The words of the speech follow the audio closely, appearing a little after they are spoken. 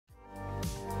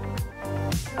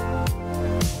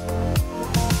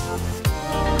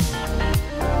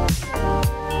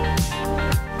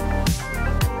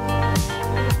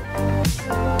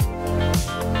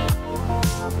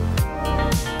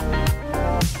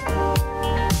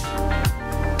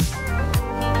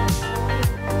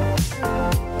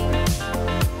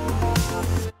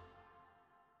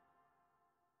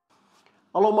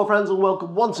Hello my friends and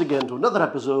welcome once again to another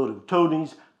episode of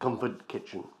Tony's Comfort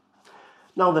Kitchen.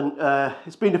 Now then,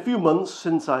 it's been a few months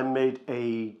since I made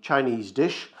a Chinese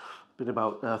dish. Been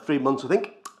about 3 months I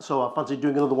think, so I fancied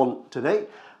doing another one today.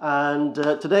 And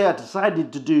today I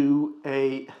decided to do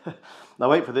a, now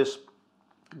wait for this,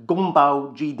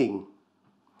 Gumbao Jiding.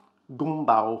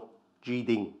 Gumbao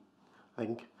Jiding, I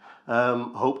think,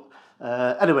 hope.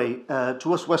 Anyway,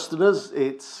 to us Westerners,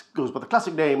 it goes by the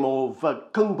classic name of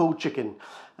Kung Po chicken,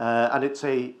 and it's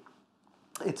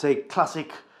a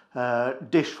classic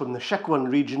dish from the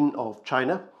Szechuan region of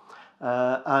China,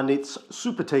 and it's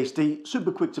super tasty,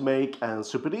 super quick to make, and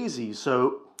super easy.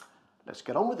 So let's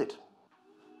get on with it.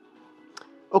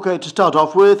 Okay, to start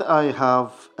off with, I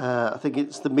have I think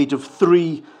it's the meat of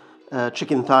 3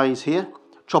 chicken thighs here,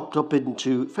 chopped up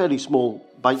into fairly small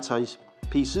bite-sized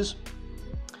pieces.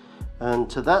 And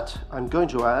to that, I'm going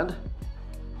to add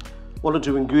 1 or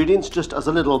 2 ingredients just as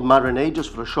a little marinade, just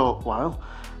for a short while.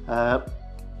 I'm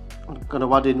going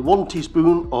to add in 1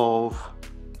 teaspoon of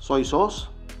soy sauce,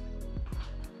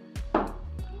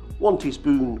 1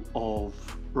 teaspoon of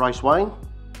rice wine,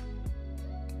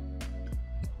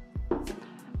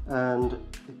 and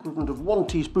the equivalent of 1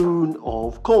 teaspoon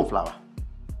of cornflour.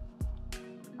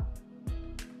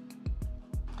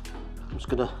 I'm just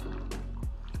going to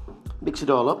mix it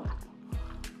all up.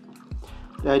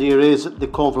 The idea is that the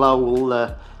cornflour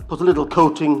will put a little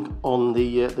coating on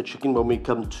the chicken when we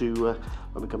come to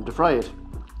fry it.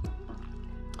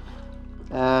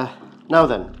 Now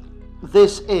then,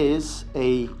 this is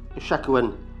a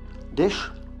Szechuan dish,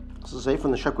 as I say, from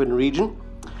the Szechuan region,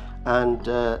 and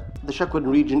the Szechuan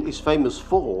region is famous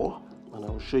for, and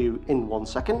I'll show you in 1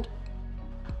 second.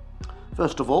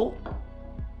 First of all,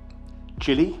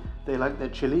 chili. They like their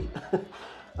chili,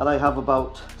 and I have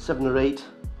about 7 or 8.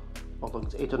 I think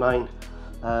it's 8 or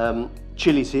 9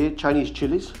 chilies here, Chinese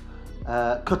chilies,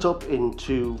 cut up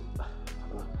into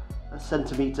a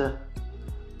centimetre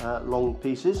long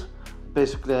pieces.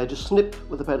 Basically, I just snip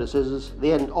with a pair of scissors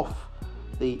the end off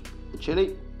the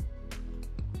chili,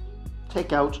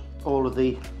 take out all of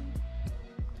the,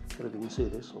 I don't know if you can see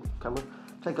this on camera,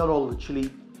 take out all of the chili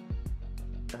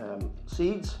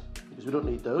seeds, because we don't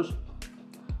need those,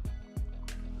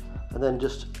 and then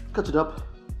just cut it up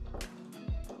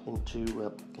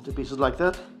into pieces like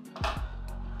that.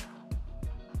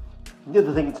 The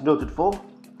other thing it's noted for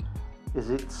is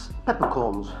its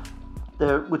peppercorns,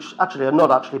 which actually are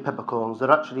not actually peppercorns.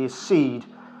 They're actually a seed,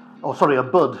 or sorry, a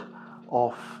bud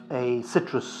of a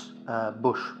citrus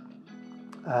bush,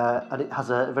 and it has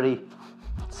a very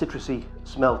citrusy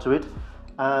smell to it,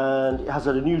 and it has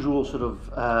an unusual sort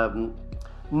of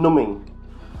numbing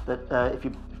that if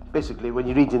you basically, when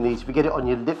you're eating these, if you get it on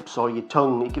your lips or your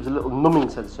tongue, it gives a little numbing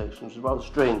sensation, which is rather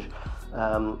strange.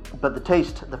 But the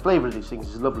taste, the flavour of these things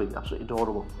is lovely, absolutely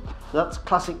adorable. So that's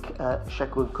classic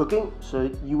Szechuan cooking.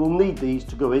 So you will need these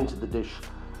to go into the dish.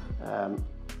 And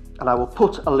I will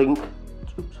put a link,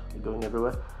 oops, they're going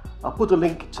everywhere. I'll put a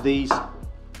link to these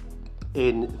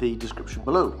in the description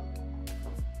below.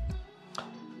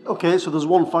 Okay, so there's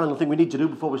one final thing we need to do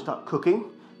before we start cooking.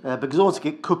 Because once you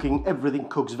get cooking, everything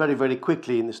cooks very, very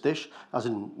quickly in this dish, as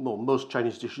in most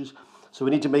Chinese dishes. So we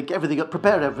need to make everything up,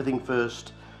 prepare everything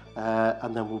first,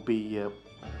 and then we'll be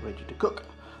ready to cook.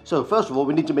 So first of all,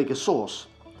 we need to make a sauce,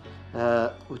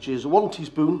 which is 1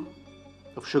 teaspoon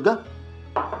of sugar,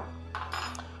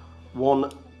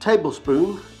 1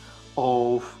 tablespoon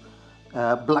of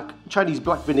Chinese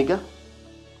black vinegar.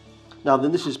 Now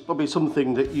then, this is probably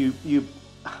something that you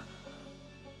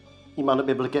might not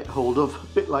be able to get hold of, a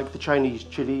bit like the Chinese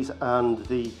chilies and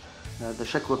the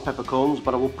Szechuan peppercorns,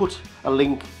 but I will put a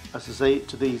link, as I say,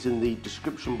 to these in the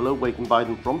description below where you can buy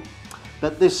them from.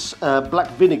 But this black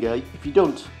vinegar, if you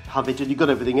don't have it and you've got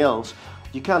everything else,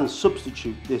 you can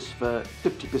substitute this for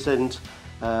 50%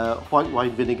 white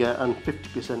wine vinegar and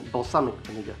 50% balsamic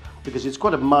vinegar, because it's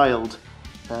quite a mild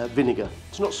vinegar.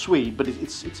 It's not sweet, but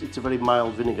it's a very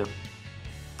mild vinegar.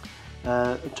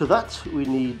 To that we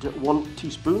need 1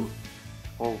 teaspoon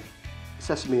of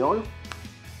sesame oil,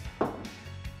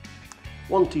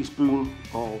 1 teaspoon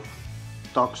of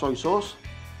dark soy sauce,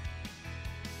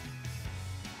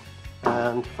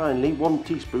 and finally 1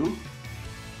 teaspoon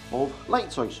of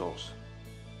light soy sauce.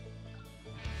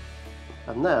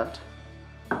 And that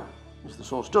is the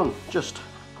sauce done. Just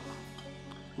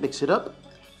mix it up,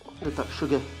 let that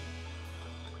sugar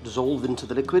dissolve into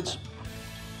the liquids,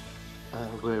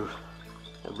 and we're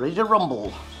ready to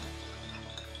rumble.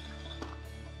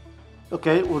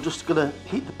 Okay, we're just going to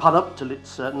heat the pan up till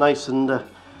it's nice and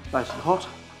hot.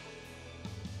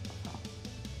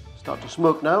 Start to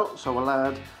smoke now, so I'll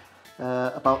add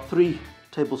about 3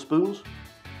 tablespoons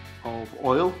of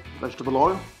oil, vegetable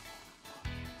oil.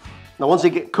 Now once they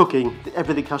get cooking,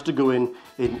 everything has to go in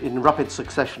rapid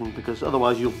succession, because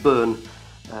otherwise you'll burn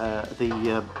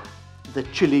the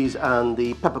chilies and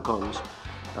the peppercorns,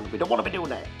 and we don't want to be doing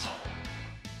that.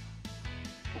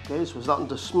 Okay, so we're starting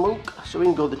to smoke, so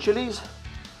in go the chilies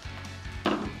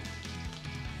and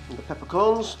the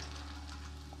peppercorns.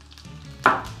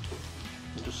 And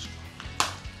just,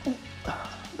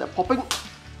 they're popping.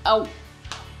 Ow!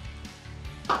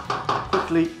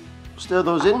 Quickly stir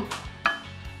those in.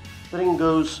 Then in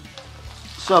goes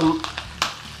some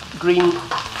green,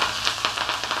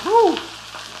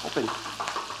 popping,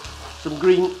 some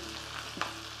green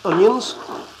onions,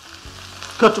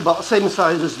 cut about the same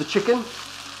size as the chicken.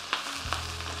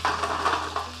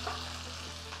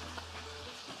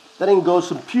 Then in goes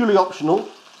some purely optional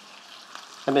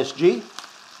MSG.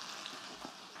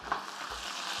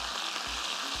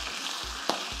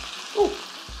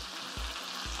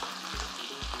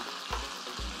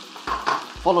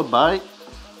 Followed by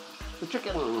the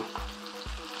chicken.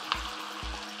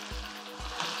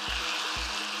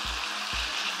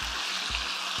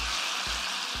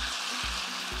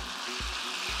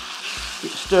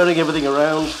 Keep stirring everything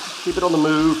around, keep it on the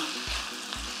move.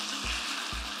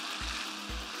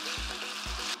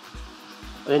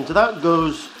 And into that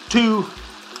goes 2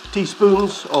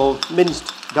 teaspoons of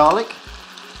minced garlic,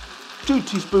 2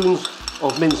 teaspoons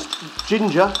of minced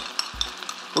ginger.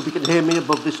 Hope you can hear me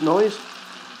above this noise.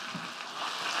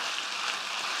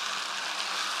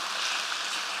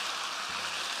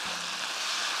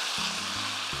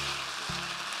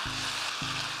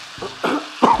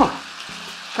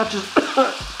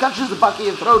 Catches the back of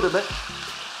your throat a bit.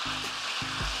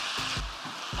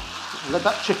 Let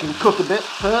that chicken cook a bit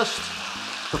first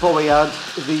before we add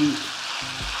the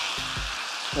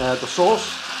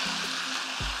sauce.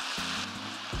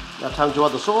 Now time to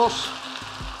add the sauce.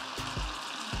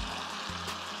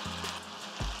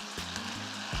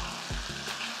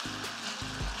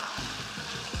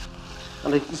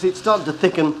 And you can see it's starting to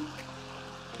thicken,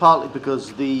 partly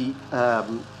because the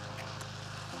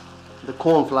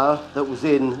cornflower that was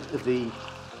in the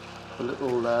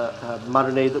little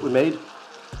marinade that we made.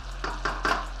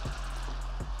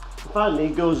 Finally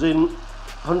goes in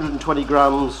 120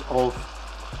 grams of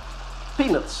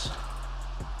peanuts.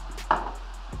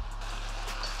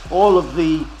 All of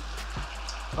the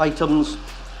items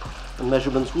and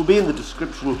measurements will be in the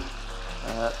description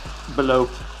below,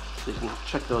 so you can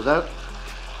check those out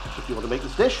if you want to make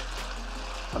this dish,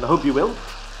 and I hope you will.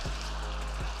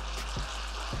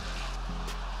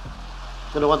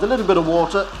 Going to add a little bit of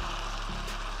water.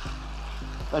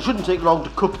 It shouldn't take long to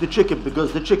cook the chicken,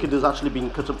 because the chicken has actually been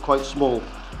cut up quite small,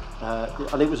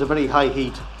 and it was a very high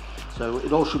heat, so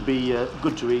it all should be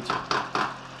good to eat.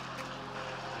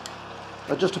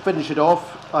 Now just to finish it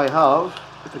off, I have,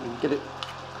 if I can get it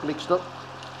mixed up,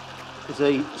 it's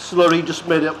a slurry just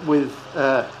made up with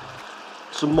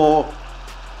some more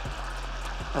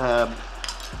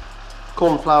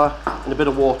corn flour and a bit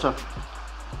of water.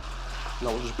 Now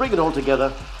we'll just bring it all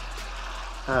together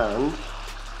and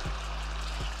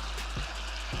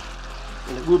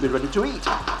it will be ready to eat.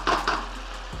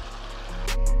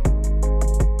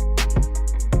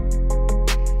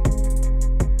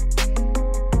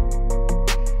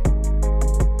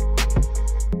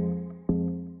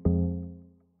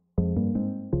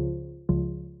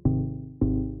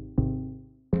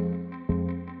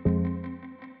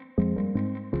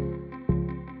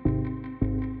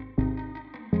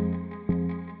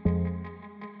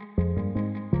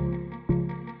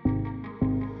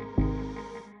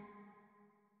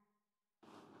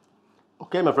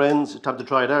 Okay, my friends, it's time to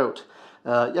try it out.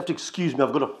 You have to excuse me,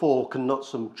 I've got a fork and not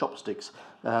some chopsticks.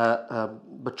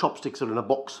 But chopsticks are in a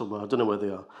box somewhere, I don't know where they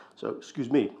are. So, excuse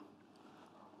me.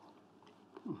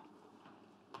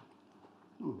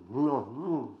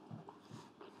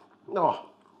 Oh,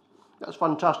 that's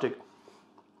fantastic.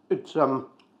 It's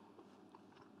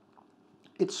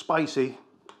spicy,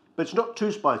 but it's not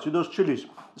too spicy. Those chilies, it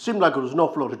seemed like there was an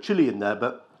awful lot of chili in there,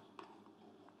 but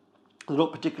they're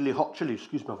not particularly hot chili.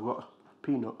 Excuse me, I forgot a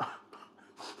peanut.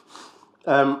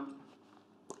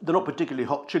 They're not particularly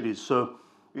hot chilies, so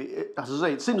as I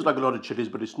say, it seems like a lot of chilies,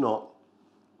 but it's not.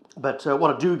 But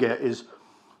what I do get is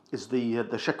the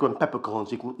Szechuan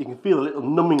peppercorns. You can feel a little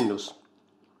numbingness.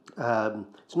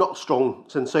 It's not a strong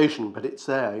sensation, but it's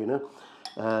there, you know.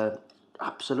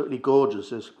 Absolutely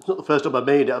gorgeous. It's not the first time I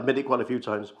made it. I've made it quite a few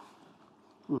times.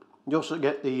 You also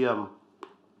get the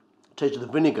taste of the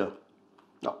vinegar,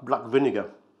 that black vinegar.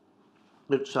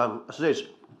 It's as I say,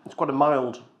 it's quite a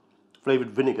mild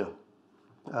flavoured vinegar,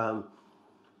 but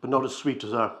not as sweet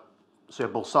as say a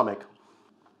balsamic.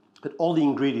 and all the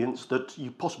ingredients that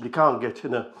you possibly can't get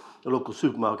in a local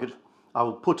supermarket. I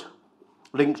will put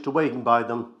links to where you can buy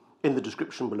them in the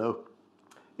description below.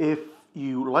 If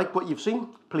you like what you've seen,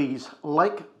 please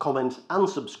like, comment and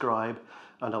subscribe,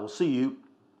 and I will see you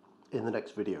in the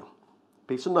next video.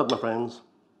 Peace and love, my friends.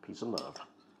 Peace and love.